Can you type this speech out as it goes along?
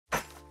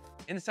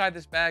Inside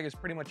this bag is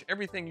pretty much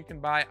everything you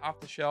can buy off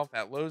the shelf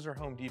at Lowe's or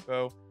Home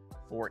Depot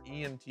for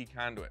EMT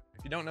Conduit.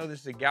 If you don't know, this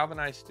is a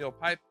galvanized steel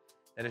pipe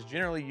that is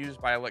generally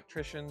used by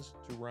electricians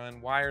to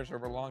run wires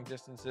over long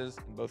distances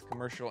in both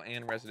commercial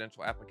and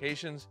residential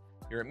applications.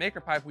 Here at Maker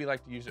Pipe, we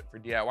like to use it for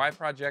DIY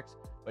projects,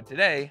 but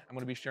today I'm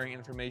going to be sharing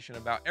information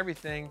about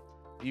everything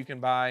that you can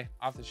buy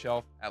off the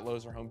shelf at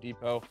Lowe's or Home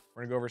Depot.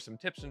 We're going to go over some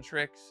tips and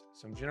tricks,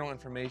 some general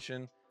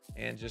information,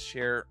 and just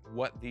share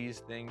what these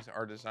things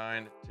are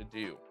designed to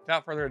do.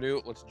 Without further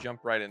ado, let's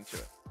jump right into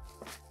it.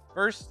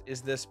 First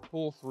is this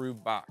pull-through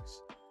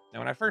box. Now,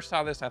 when I first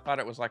saw this, I thought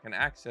it was like an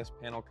access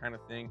panel kind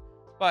of thing,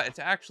 but it's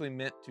actually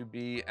meant to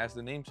be, as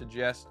the name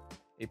suggests,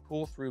 a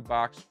pull-through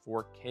box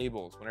for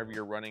cables whenever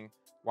you're running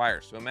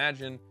wires. So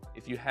imagine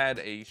if you had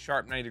a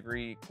sharp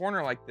 90-degree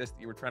corner like this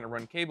that you were trying to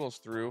run cables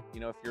through.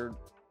 You know, if you're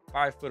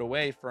 5 foot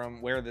away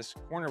from where this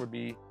corner would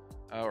be,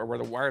 or where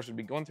the wires would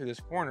be going through this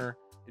corner,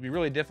 it'd be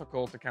really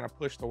difficult to kind of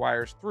push the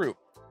wires through.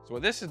 So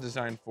what this is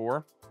designed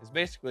for is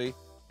basically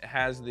it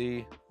has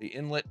the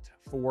inlet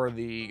for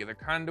the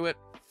conduit,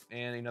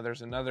 and you know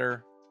there's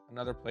another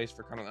place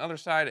for conduit on the other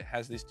side. It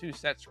has these 2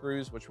 set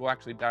screws, which we'll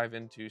actually dive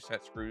into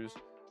set screws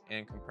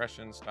and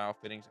compression style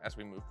fittings as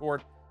we move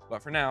forward.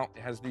 But for now,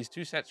 it has these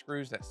 2 set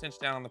screws that cinch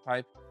down on the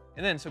pipe.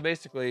 And then, so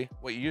basically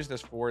what you use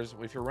this for is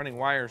if you're running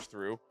wires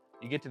through,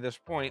 you get to this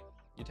point,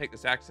 you take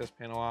this access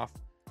panel off,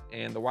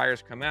 and the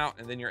wires come out,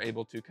 and then you're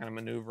able to kind of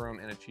maneuver them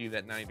and achieve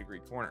that 90-degree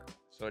corner.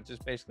 So it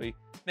just basically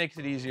makes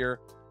it easier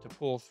to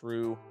pull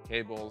through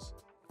cables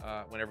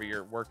whenever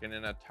you're working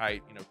in a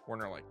tight,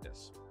 corner like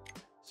this.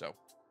 So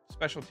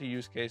specialty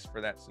use case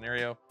for that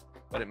scenario,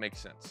 but it makes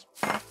sense.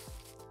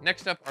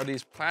 Next up are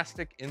these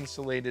plastic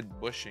insulated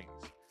bushings.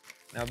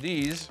 Now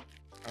these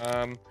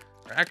are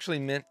actually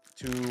meant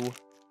to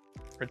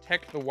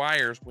protect the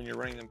wires when you're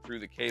running them through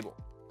the cable.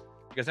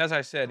 Because as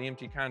I said,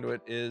 EMT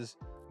Conduit is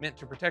meant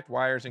to protect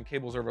wires and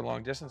cables over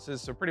long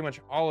distances. So pretty much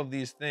all of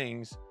these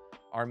things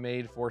are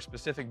made for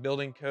specific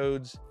building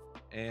codes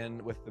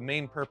and with the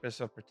main purpose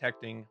of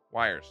protecting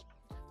wires.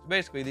 So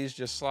basically these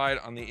just slide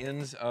on the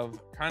ends of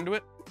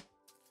conduit,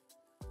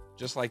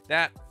 just like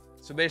that.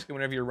 So basically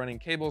whenever you're running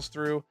cables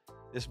through,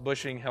 this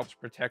bushing helps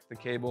protect the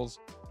cables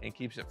and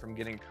keeps it from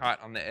getting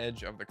caught on the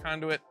edge of the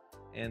conduit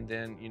and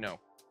then,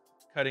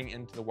 cutting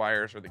into the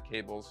wires or the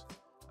cables.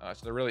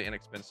 So they're really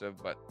inexpensive,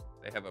 but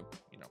they have a,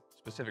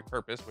 specific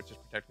purpose, which is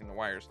protecting the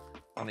wires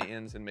on the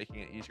ends and making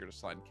it easier to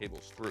slide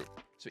cables through.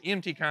 So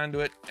EMT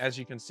Conduit, as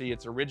you can see,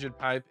 it's a rigid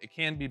pipe. It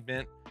can be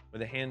bent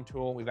with a hand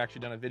tool. We've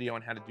actually done a video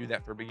on how to do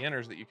that for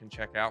beginners that you can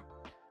check out.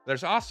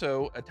 There's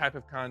also a type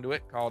of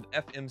conduit called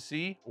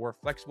FMC, or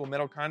flexible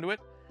metal conduit,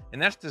 and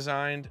that's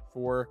designed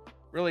for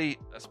really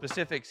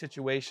specific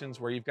situations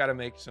where you've got to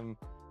make some,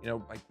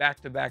 like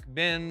back-to-back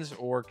bends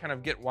or kind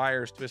of get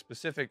wires to a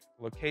specific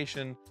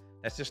location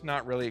that's just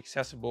not really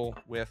accessible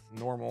with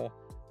normal,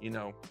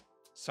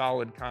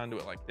 solid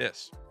conduit like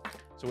this.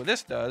 So what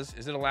this does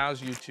is it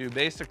allows you to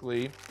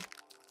basically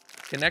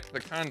connect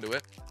the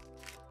conduit.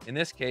 In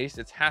this case,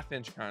 it's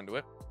 1/2-inch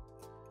conduit,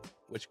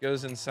 which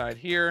goes inside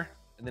here.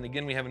 And then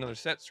again, we have another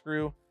set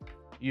screw.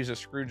 You use a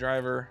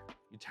screwdriver,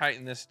 you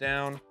tighten this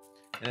down.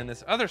 And then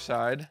this other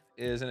side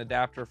is an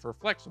adapter for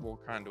flexible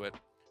conduit,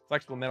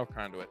 flexible metal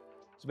conduit.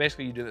 So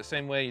basically you do it the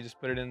same way, you just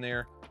put it in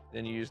there,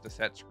 then you use the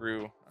set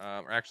screw,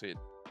 or actually it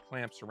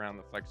clamps around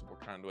the flexible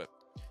conduit.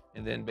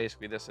 And then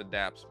basically this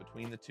adapts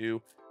between the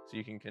two so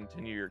you can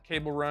continue your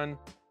cable run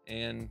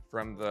and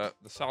from the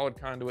solid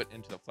conduit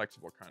into the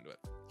flexible conduit.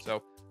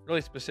 So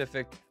really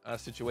specific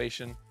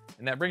situation.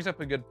 And that brings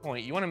up a good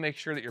point. You want to make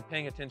sure that you're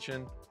paying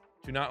attention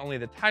to not only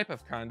the type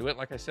of conduit,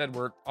 like I said,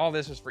 all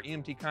this is for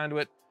EMT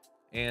Conduit,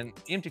 and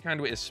EMT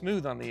Conduit is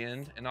smooth on the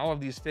end, and all of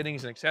these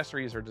fittings and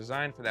accessories are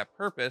designed for that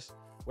purpose,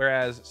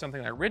 whereas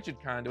something like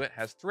rigid conduit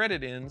has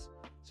threaded ends,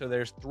 so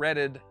there's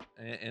threaded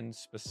and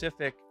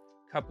specific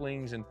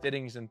couplings and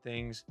fittings and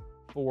things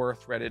for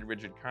threaded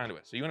rigid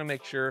conduit. So you want to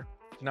make sure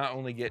to not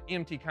only get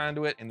EMT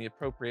Conduit and the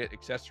appropriate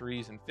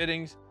accessories and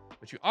fittings,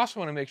 but you also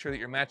want to make sure that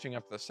you're matching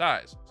up the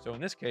size. So in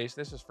this case,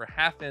 this is for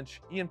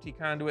 1/2-inch EMT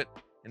Conduit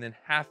and then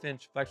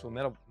 1/2-inch flexible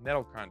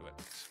metal conduit.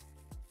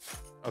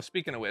 Oh,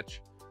 speaking of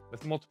which,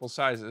 with multiple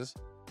sizes,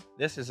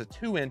 this is a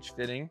 2-inch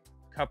fitting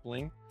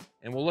coupling,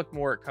 and we'll look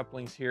more at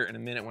couplings here in a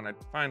minute when I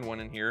find one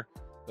in here.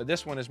 But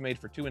this one is made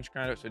for 2-inch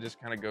conduit, so it just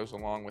kind of goes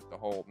along with the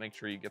whole, make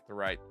sure you get the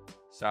right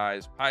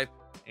size pipe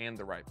and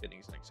the right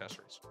fittings and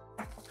accessories.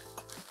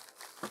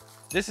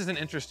 This is an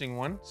interesting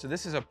one. So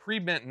this is a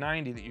pre-bent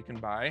 90 that you can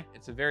buy.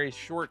 It's a very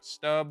short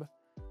stub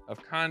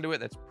of conduit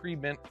that's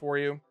pre-bent for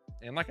you.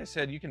 And like I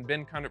said, you can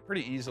bend conduit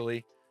pretty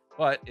easily,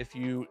 but if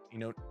you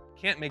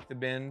can't make the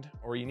bend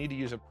or you need to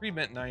use a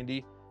pre-bent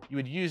 90, you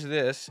would use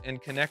this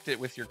and connect it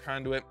with your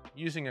conduit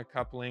using a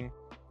coupling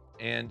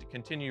and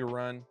continue your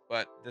run,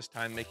 but this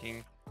time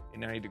making a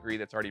 90-degree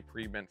that's already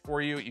pre-bent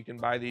for you. You can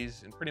buy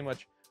these in pretty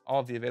much all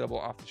of the available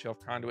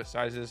off-the-shelf conduit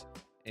sizes,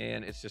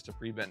 and it's just a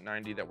pre-bent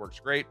 90 that works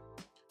great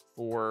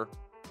for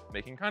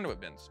making conduit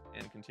bends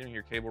and continuing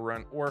your cable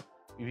run, or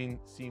you've even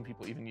seen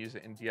people even use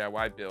it in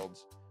DIY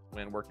builds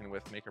when working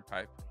with Maker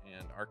Pipe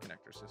and our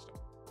connector system.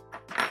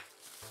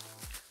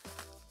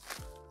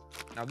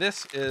 Now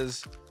this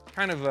is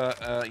kind of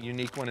a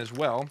unique one as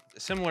well.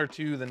 Similar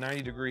to the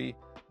 90-degree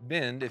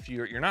bend, if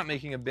you're not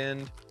making a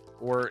bend,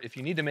 or if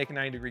you need to make a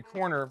 90-degree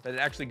corner, but it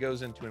actually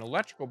goes into an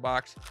electrical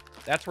box,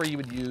 that's where you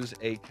would use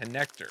a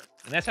connector.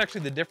 And that's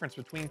actually the difference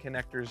between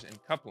connectors and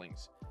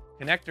couplings.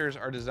 Connectors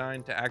are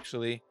designed to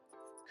actually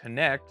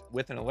connect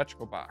with an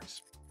electrical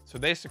box. So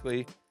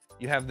basically,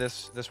 you have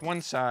this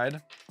one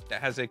side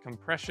that has a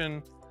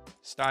compression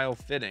style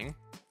fitting,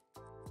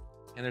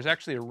 and there's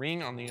actually a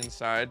ring on the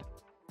inside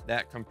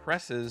that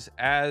compresses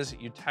as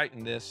you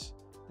tighten this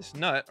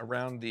nut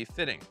around the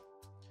fitting.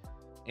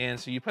 And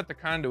so you put the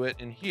conduit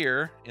in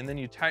here, and then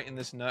you tighten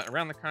this nut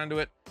around the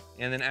conduit,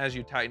 and then as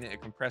you tighten it,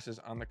 it compresses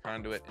on the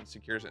conduit and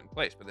secures it in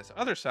place. But this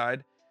other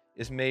side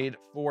is made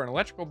for an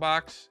electrical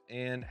box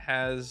and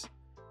has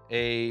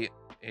a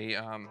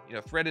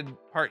threaded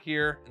part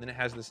here, and then it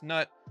has this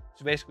nut.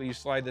 So basically you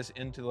slide this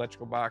into the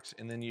electrical box,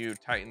 and then you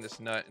tighten this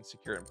nut and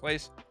secure it in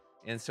place.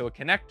 And so a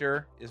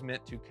connector is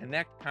meant to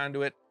connect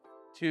conduit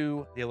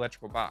to the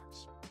electrical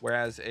box,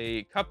 whereas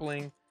a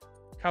coupling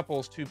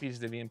couples two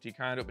pieces of EMT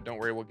conduit, but don't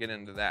worry, we'll get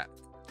into that.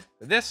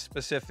 But this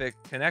specific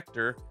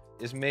connector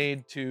is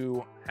made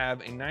to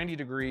have a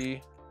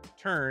 90-degree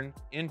turn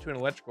into an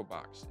electrical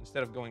box.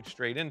 Instead of going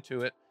straight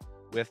into it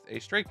with a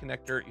straight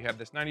connector, you have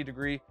this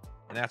 90-degree,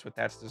 and that's what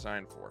that's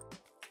designed for.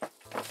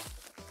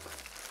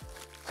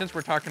 Since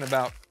we're talking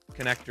about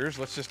connectors,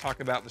 let's just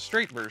talk about the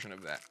straight version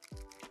of that.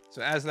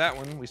 So as that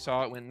one, we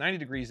saw it went 90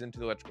 degrees into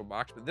the electrical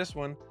box, but this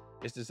one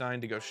is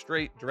designed to go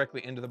straight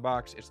directly into the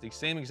box. It's the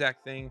same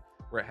exact thing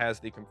where it has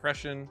the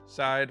compression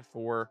side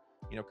for,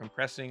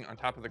 compressing on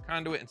top of the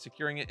conduit and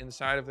securing it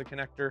inside of the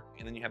connector.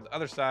 And then you have the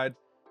other side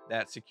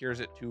that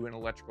secures it to an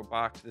electrical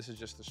box. This is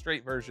just the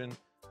straight version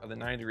of the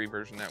 90-degree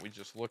version that we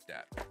just looked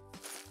at.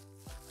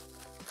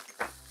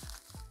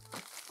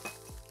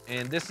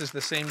 And this is the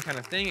same kind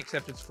of thing,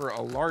 except it's for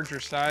a larger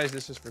size.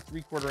 This is for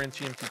 3/4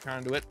 inch EMT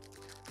conduit.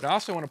 But I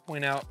also want to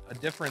point out a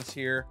difference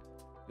here.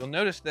 You'll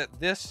notice that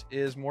this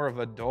is more of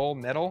a dull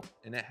metal,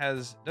 and it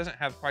doesn't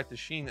have quite the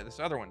sheen that this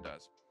other one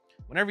does.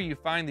 Whenever you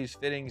find these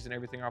fittings and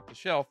everything off the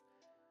shelf,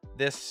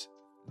 this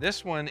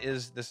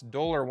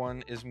duller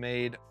one is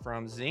made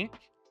from zinc,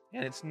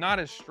 and it's not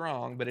as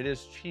strong, but it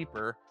is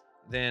cheaper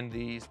than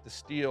the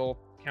steel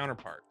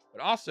counterpart.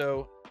 But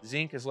also,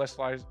 zinc is less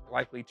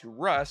likely to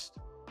rust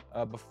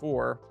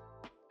before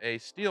a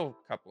steel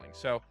coupling.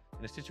 So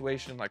in a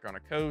situation like on a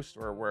coast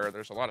or where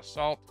there's a lot of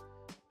salt,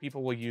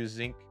 people will use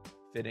zinc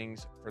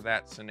fittings for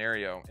that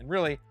scenario. And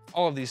really,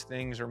 all of these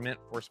things are meant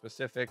for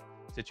specific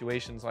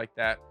situations like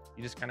that.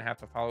 You just kind of have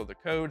to follow the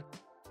code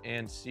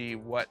and see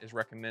what is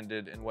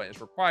recommended and what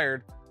is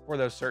required for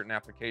those certain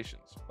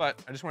applications.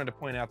 But I just wanted to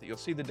point out that you'll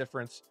see the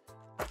difference.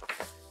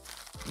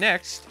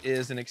 Next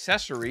is an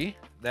accessory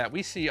that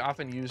we see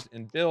often used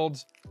in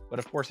builds, but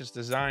of course it's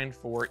designed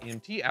for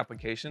EMT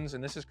applications,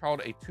 and this is called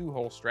a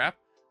 2-hole strap.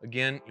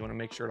 Again, you want to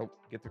make sure to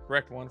get the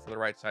correct one for the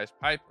right size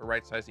pipe or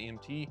right size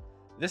EMT.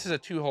 This is a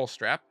 2-hole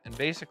strap, and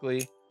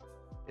basically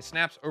it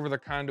snaps over the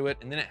conduit,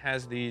 and then it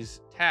has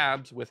these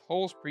tabs with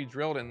holes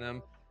pre-drilled in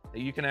them that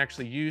you can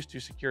actually use to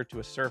secure to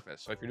a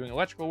surface. So if you're doing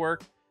electrical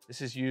work,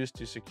 this is used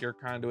to secure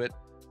conduit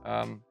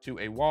to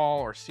a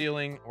wall or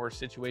ceiling or a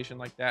situation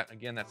like that.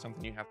 Again, that's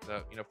something you have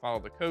to follow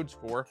the codes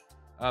for.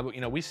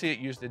 But we see it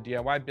used in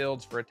DIY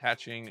builds for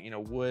attaching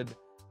wood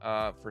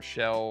for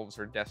shelves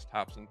or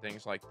desktops and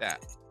things like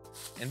that.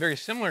 And very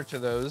similar to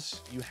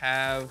those, you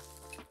have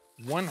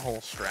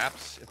 1-hole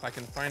straps. If I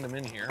can find them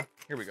in here,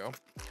 here we go.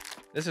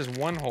 This is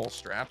 1-hole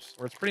straps,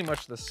 or it's pretty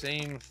much the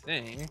same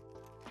thing,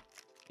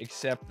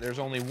 except there's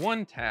only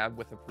one tab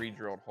with a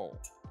pre-drilled hole.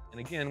 And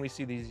again, we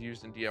see these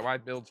used in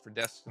DIY builds for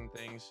desks and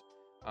things,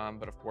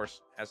 but of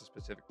course has a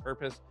specific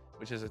purpose,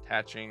 which is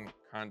attaching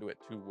conduit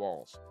to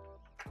walls.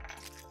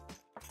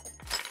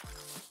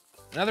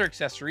 Another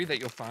accessory that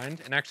you'll find,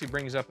 and actually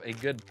brings up a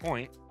good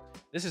point,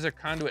 this is a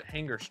conduit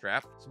hanger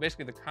strap. So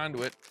basically the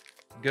conduit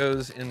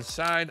goes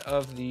inside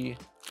of the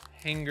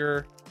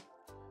hanger,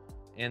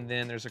 and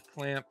then there's a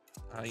clamp.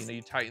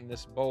 You tighten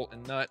this bolt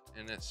and nut,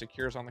 and it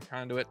secures on the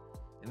conduit.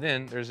 And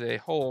then there's a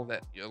hole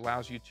that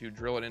allows you to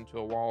drill it into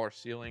a wall or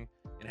ceiling.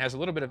 It has a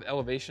little bit of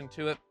elevation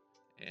to it,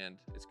 and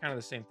it's kind of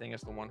the same thing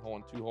as the 1-hole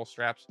and 2-hole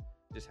straps.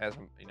 It just has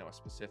a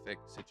specific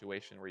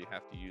situation where you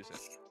have to use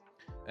it.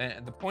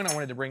 And the point I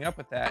wanted to bring up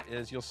with that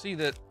is you'll see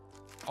that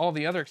all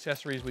the other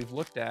accessories we've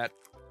looked at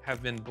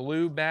have been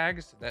blue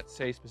bags that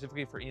say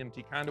specifically for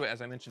EMT conduit,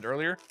 as I mentioned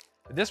earlier.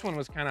 But this one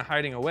was kind of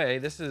hiding away.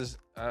 This is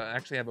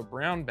actually have a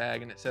brown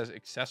bag, and it says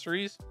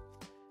accessories.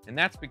 And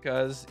that's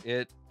because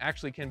it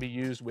actually can be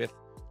used with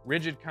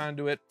rigid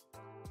conduit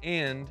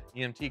and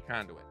EMT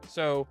conduit.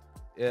 So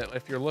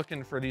if you're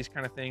looking for these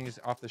kind of things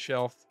off the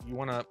shelf, you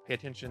want to pay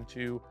attention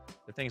to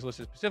the things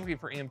listed specifically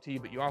for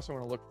EMT, but you also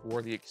want to look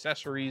for the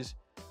accessories,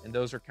 and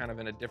those are kind of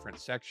in a different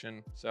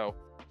section. So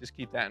just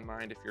keep that in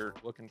mind if you're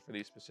looking for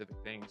these specific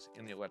things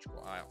in the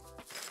electrical aisle.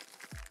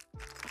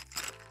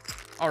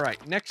 All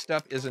right, next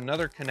up is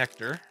another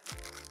connector.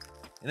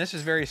 And this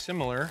is very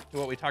similar to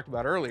what we talked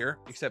about earlier,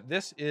 except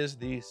this is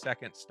the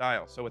second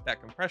style. So with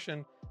that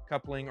compression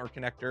coupling or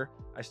connector,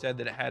 I said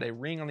that it had a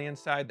ring on the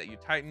inside that you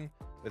tighten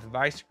with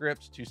vice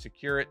grips to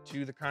secure it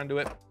to the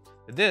conduit.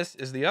 This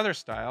is the other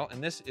style,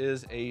 and this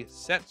is a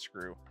set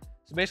screw.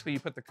 So basically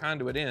you put the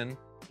conduit in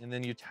and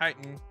then you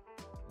tighten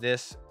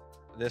this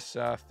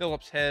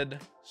Phillips head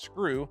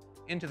screw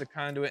into the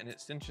conduit, and it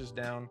cinches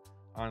down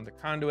on the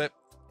conduit.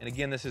 And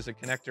again, this is a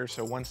connector,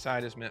 so one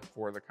side is meant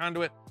for the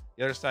conduit,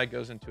 the other side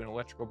goes into an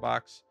electrical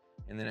box,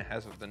 and then it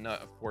has the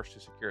nut, of course,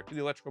 to secure it to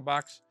the electrical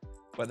box.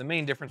 But the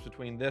main difference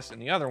between this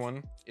and the other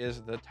one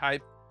is the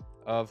type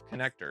of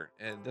connector.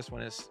 And this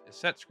one is a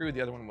set screw,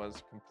 the other one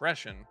was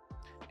compression.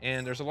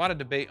 And there's a lot of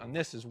debate on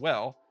this as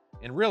well.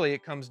 And really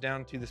it comes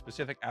down to the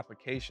specific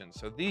application.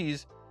 So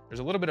there's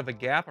a little bit of a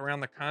gap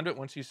around the conduit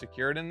once you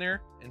secure it in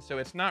there. And so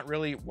it's not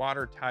really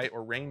watertight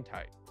or rain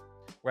tight.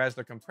 Whereas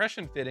the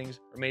compression fittings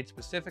are made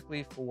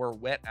specifically for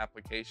wet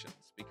applications.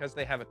 Because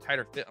they have a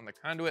tighter fit on the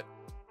conduit,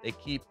 they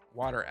keep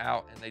water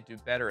out and they do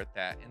better at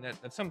that. And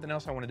that's something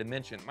else I wanted to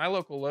mention. My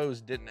local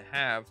Lowe's didn't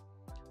have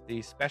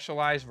the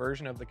specialized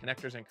version of the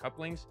connectors and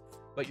couplings,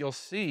 but you'll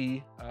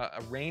see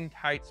a rain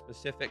tight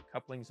specific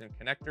couplings and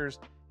connectors.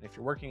 And if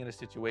you're working in a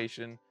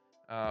situation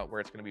where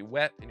it's going to be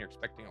wet and you're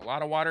expecting a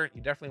lot of water,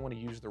 you definitely want to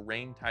use the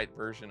rain tight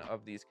version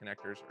of these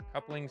connectors or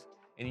couplings.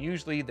 And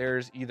usually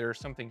there's either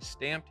something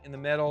stamped in the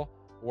metal,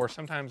 or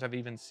sometimes I've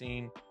even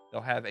seen they'll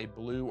have a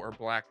blue or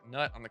black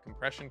nut on the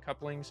compression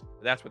couplings.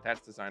 That's what that's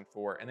designed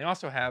for. And they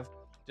also have,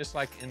 just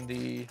like in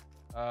the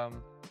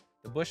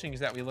bushings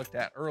that we looked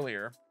at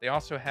earlier, they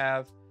also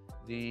have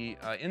the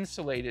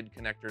insulated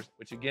connectors,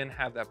 which again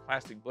have that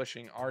plastic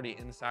bushing already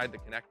inside the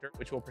connector,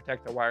 which will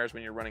protect the wires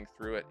when you're running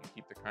through it and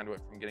keep the conduit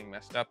from getting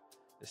messed up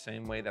the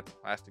same way that the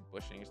plastic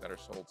bushings that are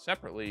sold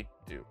separately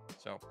do.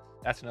 So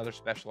that's another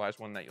specialized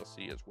one that you'll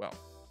see as well.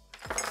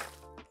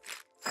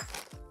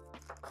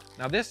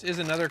 Now this is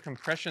another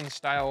compression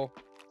style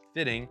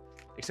fitting,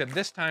 except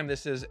this time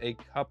this is a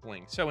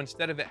coupling. So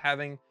instead of it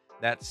having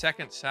that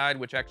second side,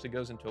 which actually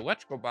goes into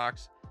electrical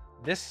box,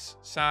 this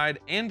side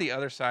and the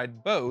other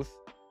side both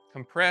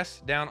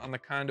compress down on the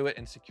conduit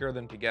and secure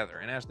them together.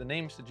 And as the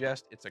name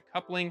suggests, it's a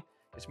coupling.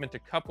 It's meant to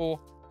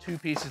couple two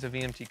pieces of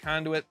EMT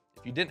conduit.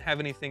 If you didn't have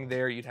anything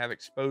there, you'd have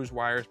exposed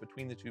wires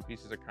between the two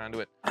pieces of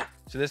conduit.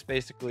 So this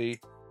basically,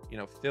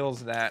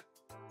 fills that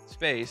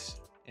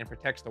space and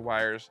protects the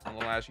wires and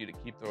allows you to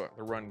keep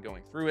the run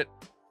going through it.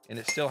 And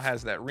it still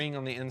has that ring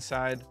on the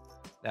inside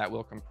that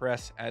will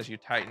compress as you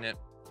tighten it.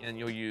 And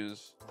you'll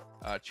use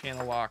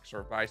channel locks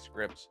or vice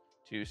grips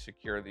to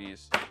secure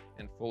these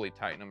and fully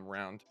tighten them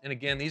around. And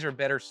again, these are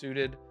better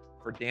suited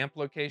for damp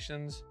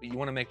locations, but you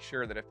want to make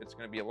sure that if it's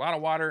going to be a lot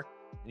of water,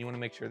 then you want to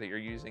make sure that you're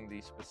using the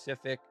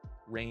specific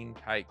rain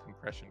tight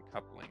compression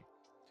coupling.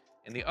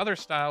 And the other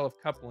style of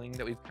coupling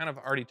that we've kind of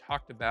already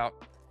talked about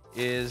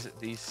is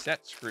the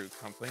set screw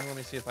coupling. Let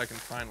me see if I can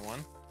find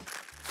one.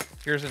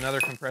 Here's another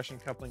compression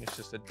coupling. It's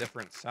just a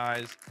different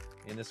size,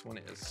 and this one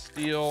is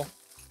steel.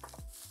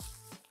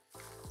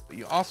 But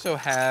you also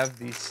have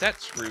the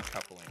set screw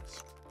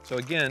couplings. So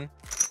again,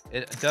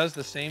 it does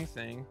the same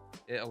thing.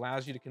 It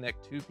allows you to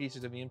connect two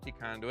pieces of EMT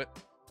conduit,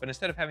 but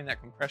instead of having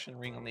that compression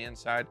ring on the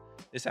inside,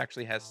 this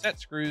actually has set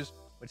screws,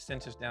 which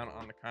cinches down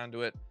on the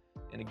conduit.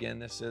 And again,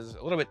 this is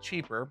a little bit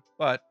cheaper,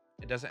 but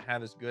it doesn't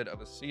have as good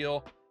of a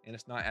seal, and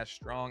it's not as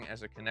strong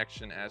as a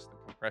connection as the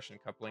compression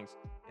couplings.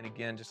 And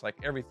again, just like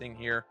everything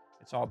here,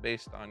 it's all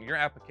based on your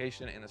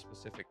application and the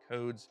specific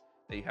codes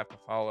that you have to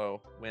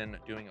follow when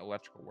doing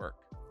electrical work.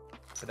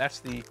 So that's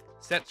the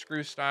set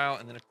screw style.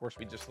 And then of course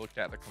we just looked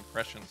at the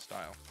compression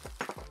style.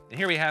 And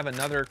here we have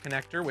another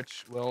connector,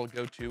 which will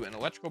go to an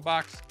electrical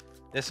box.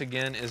 This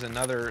again is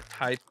another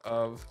type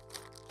of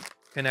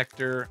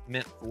connector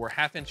meant for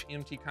 1/2-inch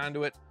EMT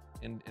conduit.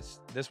 And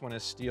this one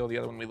is steel. The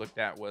other one we looked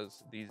at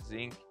was the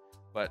zinc,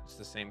 but it's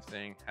the same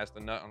thing. Has the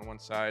nut on one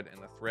side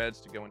and the threads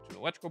to go into an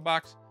electrical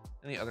box,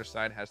 and the other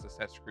side has the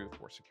set screw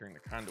for securing the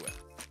conduit.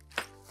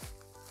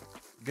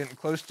 Getting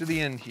close to the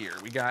end here.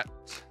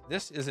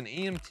 This is an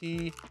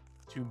EMT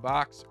to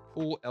box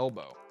pull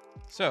elbow.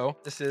 So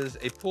this is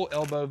a pull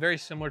elbow, very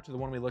similar to the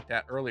one we looked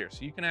at earlier.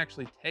 So you can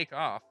actually take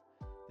off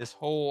this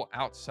whole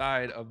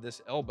outside of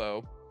this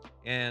elbow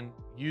and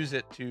use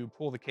it to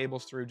pull the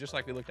cables through, just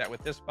like we looked at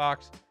with this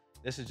box.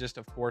 This is just,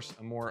 of course,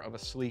 more of a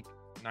sleek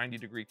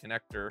 90-degree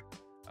connector,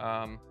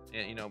 and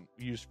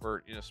used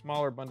for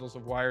smaller bundles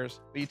of wires.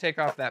 But you take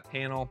off that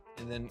panel,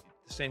 and then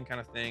the same kind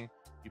of thing.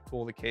 You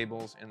pull the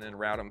cables and then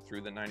route them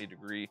through the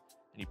 90-degree,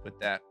 and you put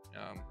that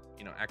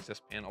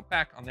access panel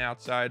back on the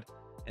outside.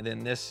 And then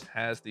this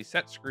has the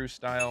set screw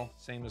style,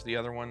 same as the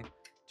other one,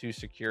 to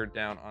secure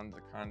down on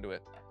the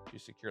conduit, to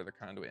secure the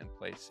conduit in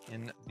place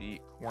in the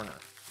corner.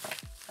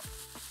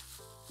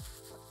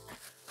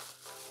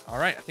 All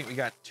right, I think we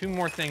got two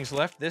more things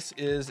left. This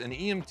is an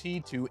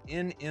EMT to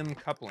NM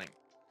coupling.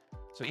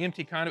 So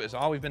EMT conduit is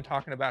all we've been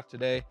talking about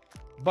today,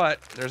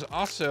 but there's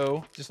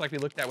also, just like we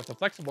looked at with the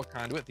flexible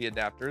conduit, the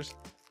adapters,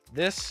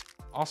 this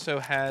also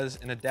has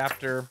an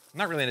adapter,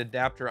 not really an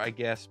adapter, I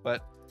guess,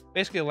 but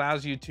Basically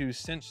allows you to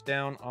cinch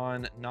down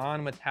on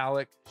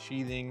non-metallic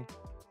sheathing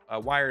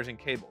wires and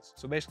cables.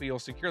 So basically you'll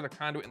secure the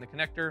conduit in the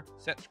connector,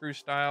 set screw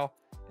style,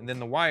 and then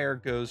the wire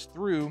goes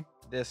through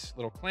this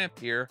little clamp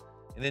here,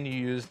 and then you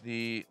use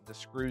the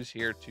screws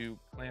here to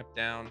clamp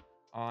down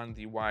on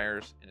the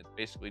wires, and it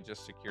basically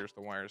just secures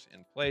the wires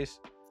in place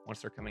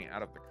once they're coming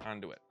out of the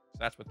conduit. So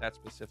that's what that's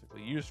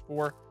specifically used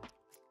for.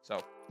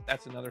 So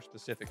that's another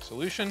specific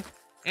solution.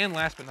 And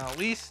last but not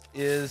least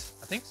is,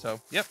 I think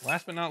so, yep,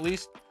 last but not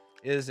least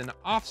is an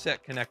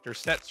offset connector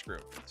set screw.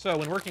 So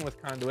when working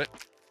with conduit,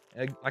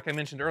 like I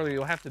mentioned earlier,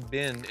 you'll have to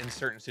bend in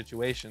certain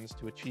situations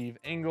to achieve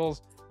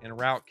angles and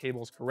route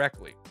cables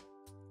correctly.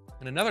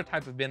 And another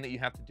type of bend that you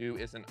have to do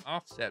is an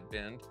offset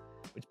bend,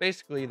 which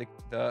basically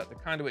the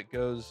conduit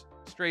goes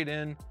straight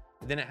in,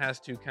 and then it has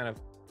to kind of,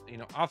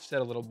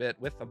 offset a little bit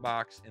with the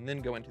box and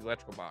then go into the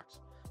electrical box.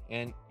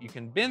 And you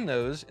can bend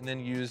those and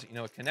then use,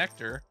 a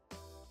connector.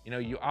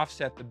 You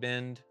offset the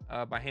bend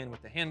by hand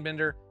with the hand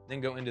bender, then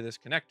go into this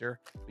connector.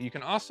 But you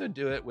can also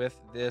do it with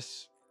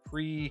this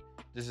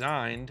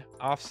pre-designed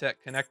offset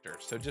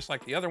connector. So just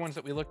like the other ones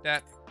that we looked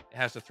at, it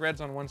has the threads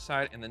on one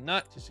side and the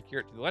nut to secure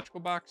it to the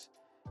electrical box.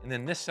 And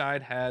then this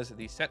side has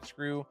the set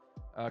screw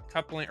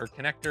coupling or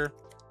connector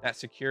that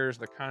secures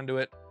the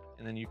conduit,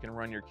 and then you can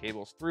run your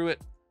cables through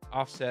it,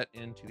 offset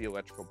into the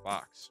electrical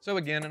box. So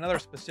again, another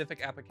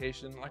specific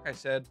application. Like I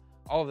said,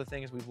 all of the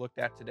things we've looked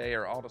at today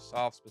are all to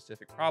solve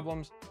specific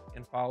problems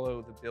and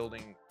follow the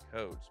building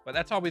codes. But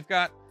that's all we've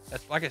got.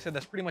 That's, like I said,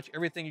 that's pretty much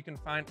everything you can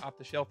find off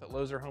the shelf at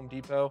Lowe's or Home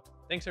Depot.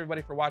 Thanks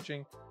everybody for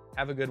watching.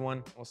 Have a good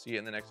one. We'll see you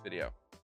in the next video.